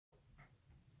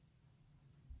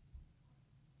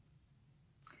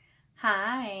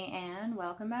Hi, and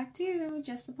welcome back to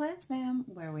Just the Plants Ma'am,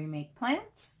 where we make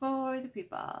plants for the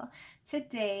people.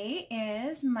 Today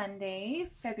is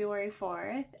Monday, February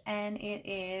 4th, and it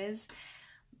is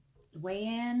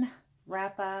weigh-in,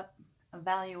 wrap-up,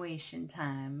 evaluation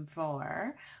time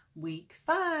for week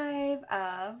 5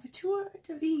 of Tour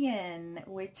to Vegan,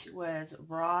 which was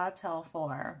raw till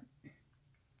 4.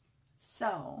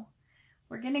 So,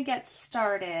 we're going to get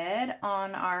started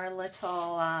on our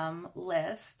little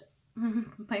list,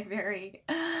 my very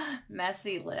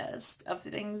messy list of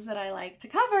things that I like to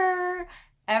cover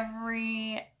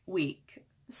every week.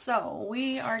 So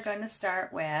we are going to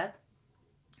start with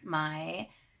my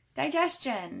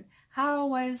digestion. How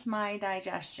was my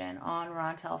digestion on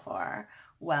Raw Till 4?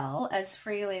 Well, as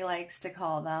Freely likes to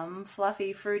call them,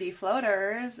 fluffy, fruity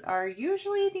floaters are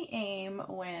usually the aim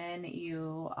when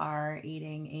you are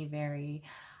eating a very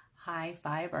high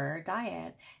fiber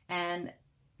diet, and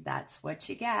that's what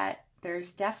you get.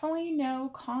 There's definitely no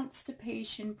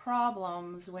constipation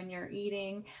problems when you're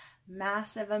eating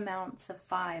massive amounts of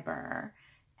fiber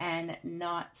and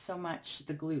not so much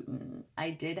the gluten.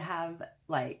 I did have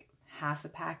like half a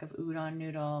pack of udon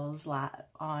noodles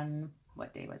on,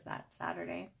 what day was that?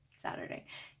 Saturday? Saturday.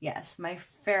 Yes, my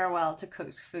farewell to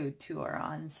cooked food tour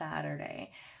on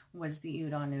Saturday was the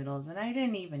udon noodles, and I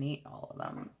didn't even eat all of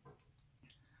them.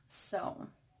 So,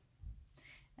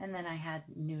 and then I had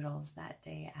noodles that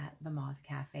day at the Moth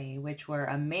Cafe, which were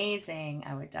amazing.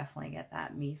 I would definitely get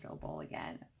that miso bowl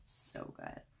again. So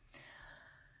good.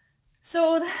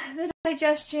 So the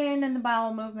digestion and the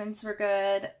bowel movements were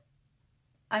good.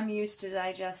 I'm used to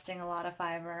digesting a lot of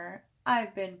fiber.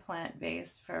 I've been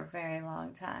plant-based for a very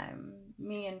long time.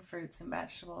 Me and fruits and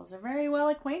vegetables are very well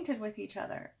acquainted with each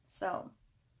other. So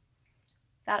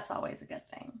that's always a good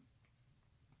thing.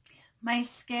 My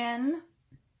skin,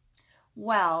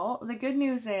 well, the good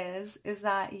news is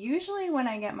that usually when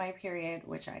I get my period,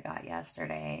 which I got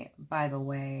yesterday, by the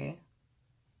way,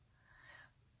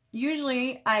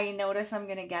 usually I notice I'm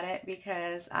going to get it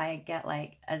because I get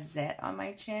like a zit on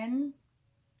my chin.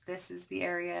 This is the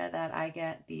area that I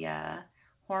get the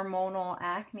hormonal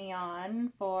acne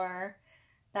on for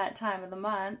that time of the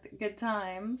month. Good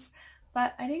times.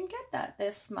 But I didn't get that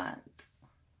this month.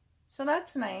 So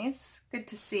that's nice. Good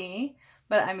to see.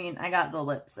 But I mean, I got the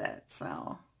lip zit,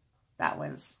 so that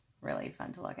was really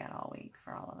fun to look at all week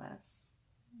for all of us.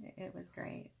 It was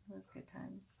great. It was good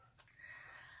times.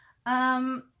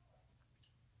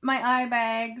 My eye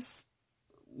bags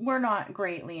were not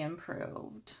greatly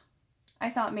improved. I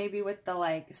thought maybe with the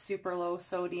like super low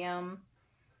sodium,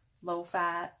 low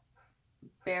fat,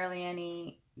 barely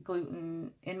any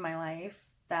gluten in my life,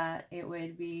 that it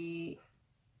would be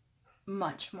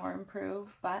much more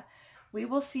improved, but we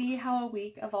will see how a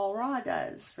week of all raw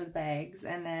does for the bags,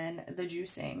 and then the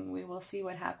juicing. We will see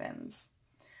what happens.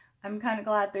 I'm kind of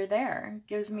glad they're there.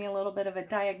 Gives me a little bit of a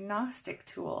diagnostic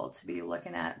tool to be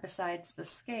looking at besides the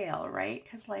scale, right?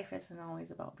 Because life isn't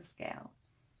always about the scale.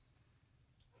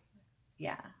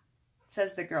 Yeah,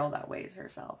 says the girl that weighs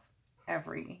herself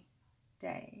every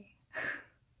day.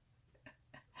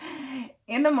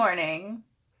 In the morning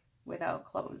without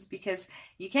clothes, because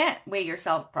you can't weigh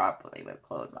yourself properly with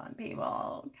clothes on,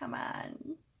 people. Come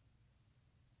on.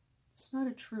 It's not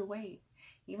a true weight.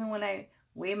 Even when I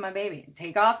weigh my baby,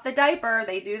 take off the diaper.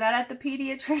 They do that at the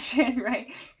pediatrician, right?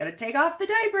 You gotta take off the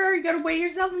diaper. You gotta weigh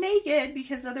yourself naked,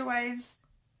 because otherwise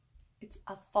it's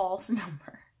a false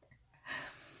number.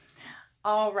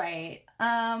 All right.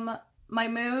 My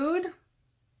mood,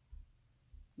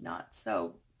 not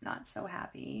so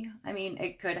happy. I mean,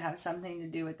 it could have something to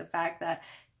do with the fact that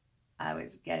I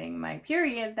was getting my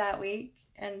period that week,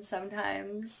 and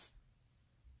sometimes,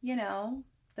 you know,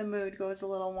 the mood goes a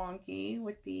little wonky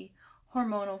with the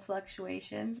hormonal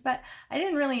fluctuations, but I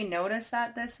didn't really notice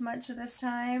that this much this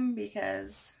time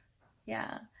because,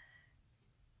 yeah,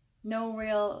 no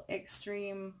real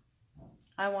extreme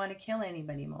I want to kill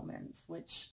anybody moments,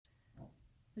 which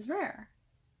is rare.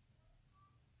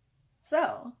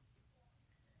 So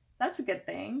that's a good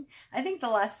thing. I think the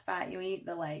less fat you eat,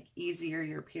 the like easier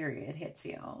your period hits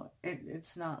you.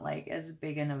 It's not like as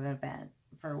big an event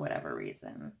for whatever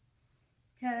reason,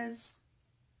 because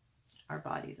our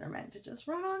bodies are meant to just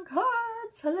run on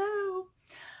carbs. Hello.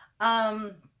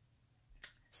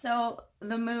 So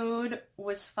the mood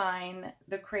was fine.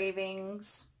 The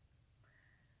cravings,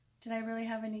 did I really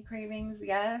have any cravings?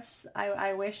 Yes.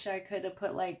 I wish I could have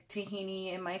put like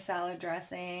tahini in my salad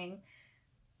dressing.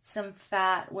 Some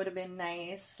fat would have been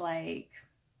nice, like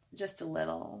just a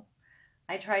little.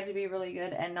 I tried to be really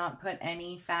good and not put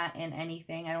any fat in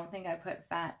anything. I don't think I put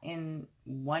fat in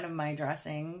one of my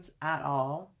dressings at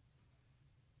all.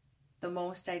 the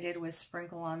most I did was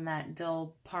sprinkle on that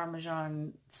dill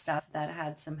Parmesan stuff that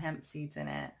had some hemp seeds in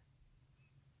it.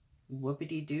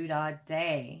 Whoopity-doo-dah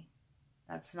day.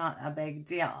 That's not a big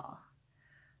deal.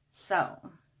 So,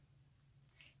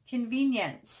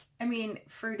 convenience. I mean,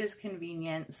 fruit is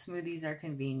convenient. Smoothies are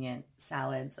convenient.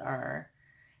 Salads are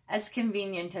as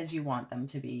convenient as you want them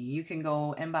to be. You can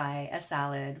go and buy a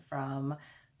salad from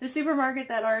the supermarket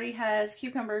that already has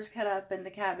cucumbers cut up and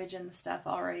the cabbage and the stuff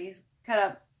already cut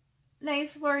up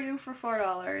nice for you for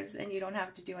 $4, and you don't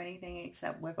have to do anything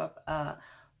except whip up a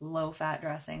low-fat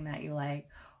dressing that you like.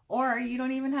 Or you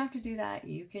don't even have to do that.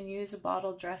 You can use a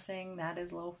bottled dressing that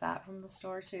is low-fat from the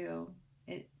store too.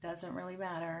 It doesn't really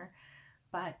matter.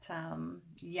 But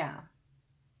yeah,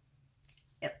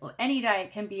 any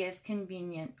diet can be as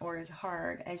convenient or as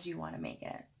hard as you want to make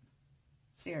it.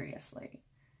 Seriously.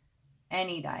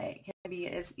 Any diet can be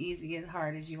as easy as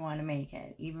hard as you want to make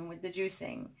it, even with the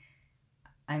juicing.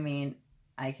 I mean,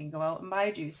 I can go out and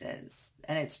buy juices,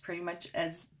 and it's pretty much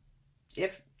as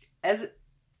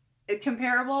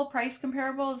comparable, price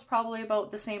comparable is probably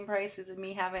about the same price as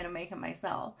me having to make it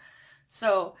myself.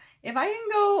 So if I can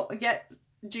go get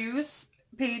juice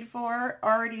paid for,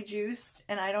 already juiced,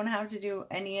 and I don't have to do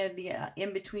any of the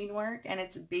in-between work, and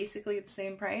it's basically the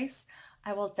same price,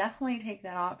 I will definitely take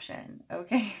that option,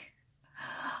 okay?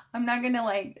 I'm not gonna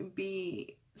like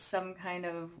be some kind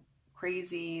of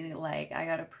crazy, like I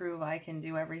gotta prove I can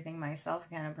do everything myself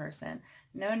kind of person.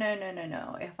 No, no, no, no,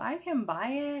 no. If I can buy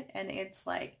it and it's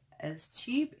like as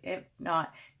cheap, if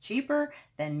not cheaper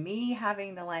than me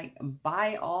having to like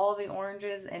buy all the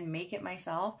oranges and make it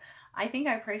myself. I think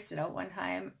I priced it out one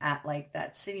time at like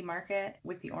that city market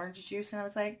with the orange juice, and I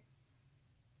was like,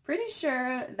 pretty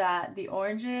sure that the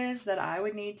oranges that I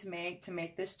would need to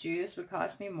make this juice would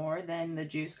cost me more than the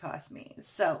juice cost me.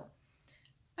 So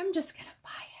I'm just gonna buy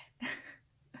it.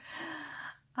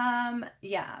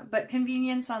 Yeah, but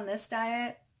convenience on this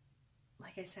diet,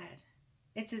 like I said,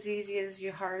 it's as easy as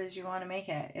hard as you want to make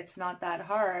it. It's not that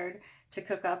hard to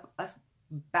cook up a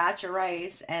batch of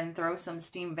rice and throw some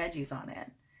steamed veggies on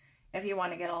it. If you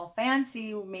want to get all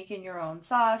fancy, making your own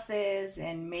sauces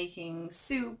and making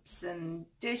soups and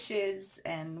dishes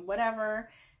and whatever,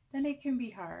 then it can be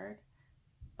hard.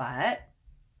 But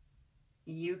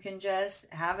you can just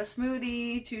have a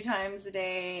smoothie 2 times a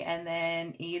day and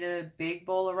then eat a big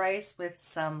bowl of rice with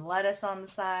some lettuce on the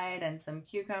side and some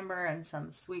cucumber and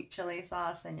some sweet chili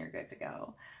sauce, and you're good to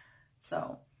go.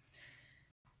 So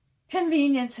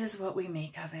convenience is what we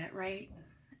make of it, right?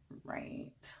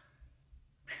 Right.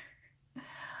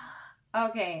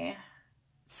 Okay,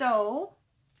 so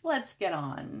let's get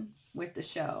on with the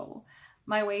show.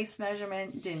 My waist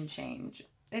measurement didn't change.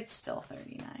 It's still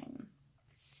 39.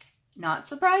 Not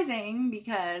surprising,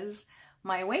 because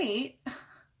my weight,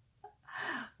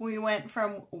 we went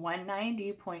from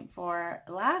 190.4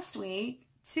 last week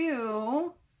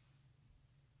to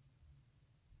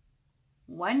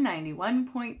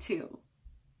 191.2.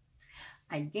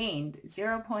 I gained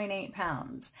 0.8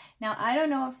 pounds. Now, I don't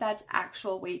know if that's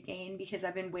actual weight gain, because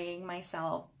I've been weighing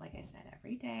myself, like I said,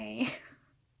 every day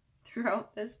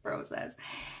throughout this process.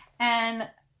 And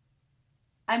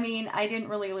I mean, I didn't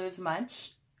really lose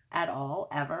much at all,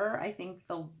 ever. I think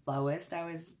the lowest I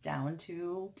was down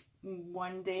to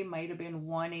one day might have been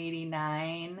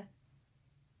 189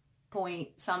 point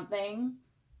something.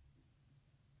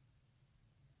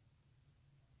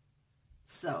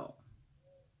 So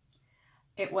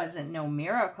it wasn't no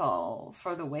miracle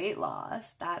for the weight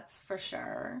loss, that's for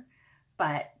sure.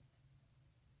 But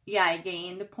yeah, I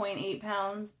gained 0.8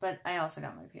 pounds, but I also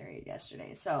got my period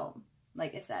yesterday. So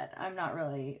like I said, I'm not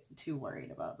really too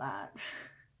worried about that.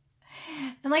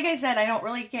 And like I said, I don't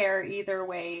really care either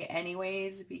way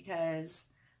anyways, because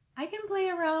I can play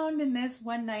around in this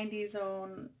 190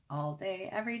 zone all day,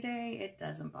 every day. It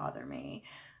doesn't bother me.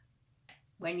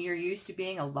 When you're used to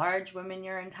being a large woman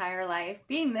your entire life,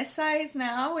 being this size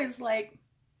now is like,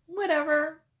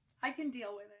 whatever, I can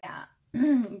deal with it. Yeah,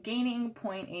 gaining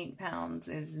 0.8 pounds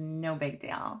is no big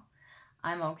deal.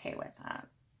 I'm okay with that.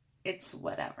 It's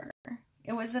whatever.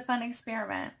 It was a fun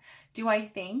experiment. Do I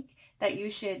think that you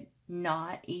should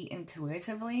not eat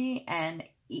intuitively and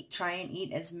try and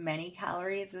eat as many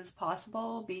calories as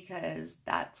possible because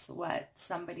that's what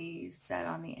somebody said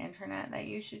on the internet that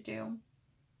you should do?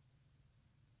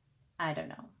 I don't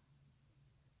know.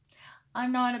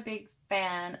 I'm not a big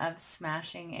fan of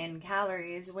smashing in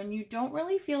calories when you don't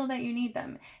really feel that you need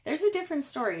them. There's a different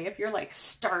story. If you're like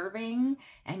starving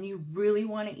and you really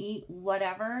want to eat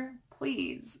whatever,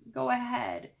 please go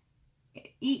ahead.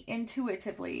 eat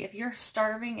intuitively. If you're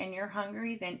starving and you're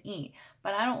hungry, then eat.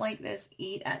 But I don't like this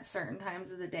eat at certain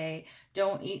times of the day.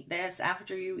 Don't eat this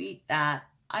after you eat that.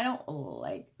 I don't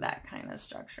like that kind of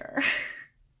structure.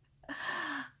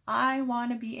 I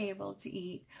want to be able to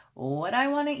eat what I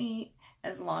want to eat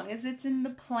as long as it's in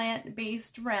the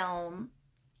plant-based realm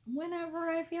whenever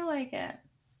I feel like it.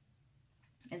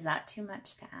 Is that too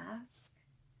much to ask?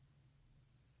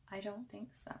 I don't think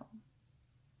so.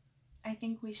 I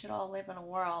think we should all live in a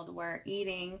world where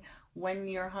eating when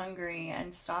you're hungry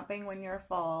and stopping when you're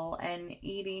full and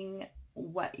eating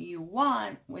what you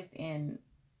want within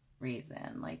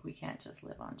reason. Like, we can't just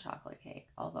live on chocolate cake,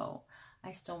 although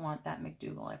I still want that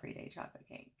McDougall everyday chocolate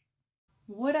cake.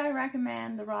 Would I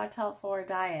recommend the Raw Till 4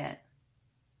 diet?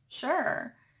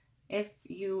 Sure. If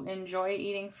you enjoy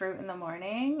eating fruit in the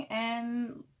morning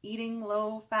and eating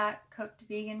low-fat cooked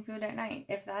vegan food at night.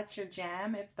 If that's your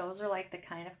jam, if those are like the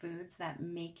kind of foods that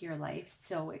make your life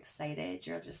so excited,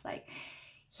 you're just like,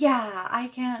 yeah, I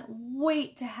can't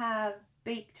wait to have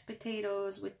baked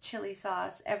potatoes with chili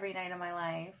sauce every night of my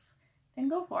life, then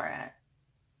go for it.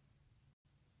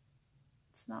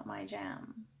 It's not my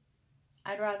jam.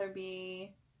 I'd rather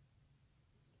be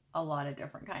a lot of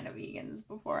different kind of vegans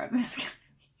before I'm this kind of vegan.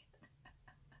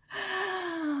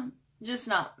 Just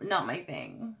not my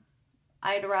thing.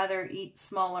 I'd rather eat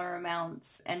smaller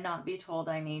amounts and not be told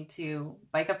I need to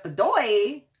bike up the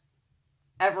doi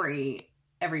every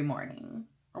morning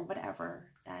or whatever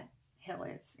that hill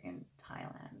is in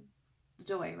Thailand.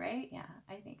 Doi, right? Yeah,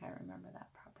 I think I remember that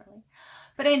properly.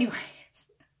 But anyways,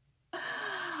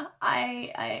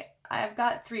 I've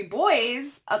got 3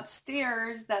 boys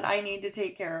upstairs that I need to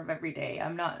take care of every day.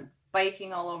 I'm not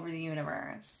biking all over the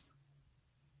universe.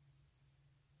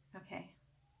 Okay,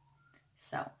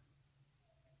 so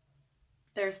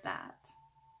there's that.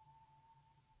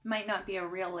 Might not be a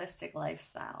realistic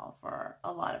lifestyle for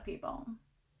a lot of people.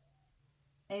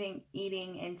 I think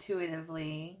eating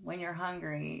intuitively when you're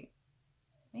hungry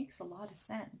makes a lot of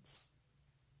sense.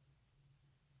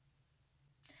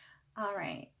 All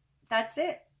right, that's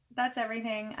it. That's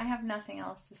everything. I have nothing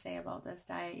else to say about this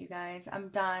diet, you guys. I'm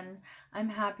done. I'm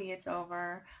happy it's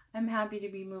over. I'm happy to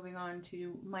be moving on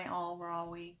to my all raw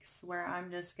weeks where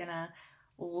I'm just gonna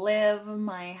live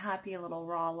my happy little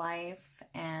raw life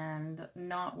and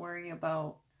not worry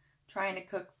about trying to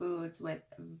cook foods with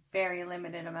very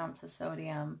limited amounts of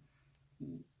sodium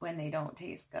when they don't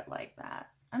taste good like that.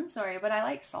 I'm sorry, but I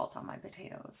like salt on my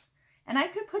potatoes. And I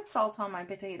could put salt on my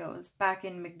potatoes back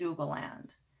in McDougall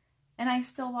land. And I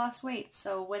still lost weight.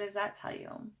 So what does that tell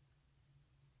you?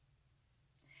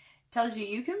 It tells you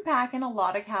you can pack in a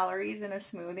lot of calories in a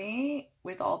smoothie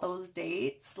with all those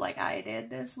dates like I did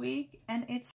this week. And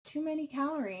it's too many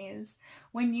calories.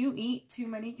 When you eat too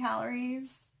many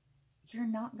calories, you're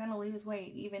not going to lose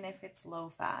weight, even if it's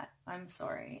low fat. I'm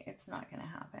sorry. It's not going to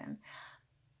happen.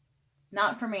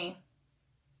 Not for me.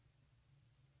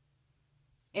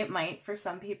 It might for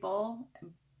some people,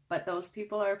 but those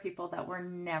people are people that were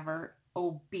never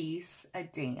obese a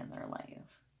day in their life.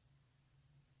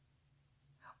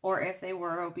 Or if they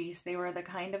were obese, they were the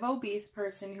kind of obese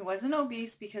person who wasn't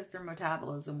obese because their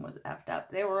metabolism was effed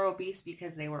up. They were obese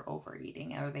because they were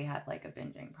overeating or they had like a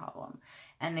binging problem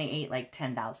and they ate like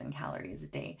 10,000 calories a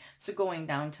day. So going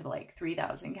down to like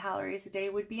 3,000 calories a day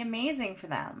would be amazing for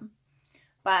them.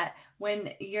 But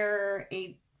when you're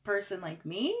a person like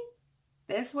me,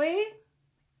 this way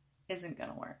isn't going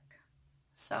to work.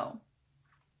 So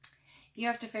you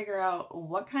have to figure out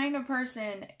what kind of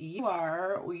person you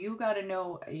are. You got to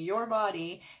know your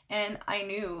body. And I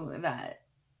knew that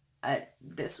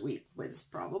this week was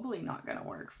probably not going to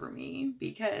work for me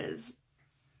because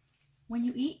when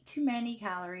you eat too many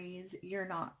calories, you're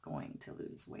not going to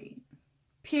lose weight.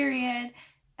 Period.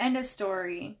 End of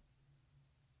story.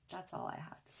 That's all I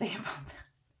have to say about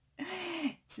that.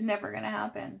 It's never going to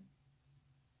happen.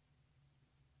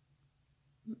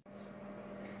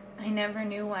 I never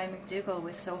knew why McDougall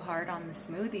was so hard on the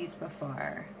smoothies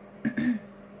before.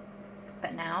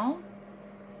 But now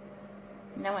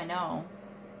I know.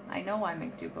 I know why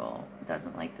McDougall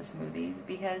doesn't like the smoothies,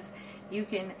 because you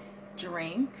can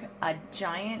drink a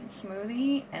giant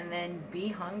smoothie and then be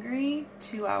hungry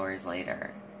 2 hours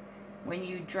later. When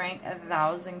you drank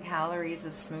 1,000 calories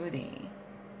of smoothie,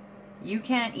 you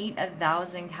can't eat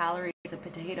 1,000 calories of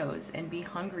potatoes and be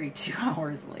hungry 2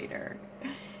 hours later.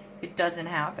 It doesn't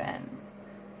happen.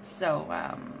 So,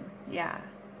 yeah.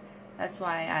 That's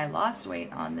why I lost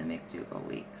weight on the McDougall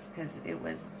weeks, because it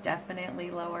was definitely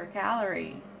lower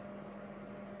calorie.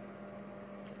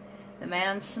 The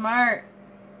man's smart.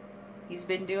 He's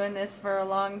been doing this for a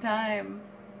long time.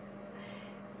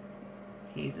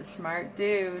 He's a smart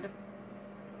dude.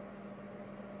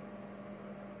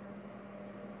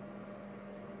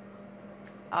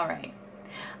 All right.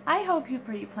 I hope you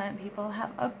pretty plant people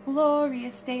have a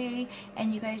glorious day,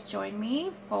 and you guys join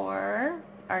me for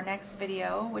our next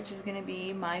video, which is going to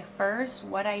be my first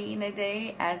what I eat in a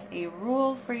day as a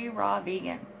rule-free raw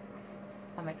vegan.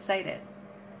 I'm excited.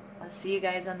 I'll see you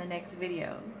guys on the next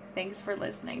video. Thanks for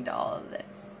listening to all of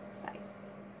this.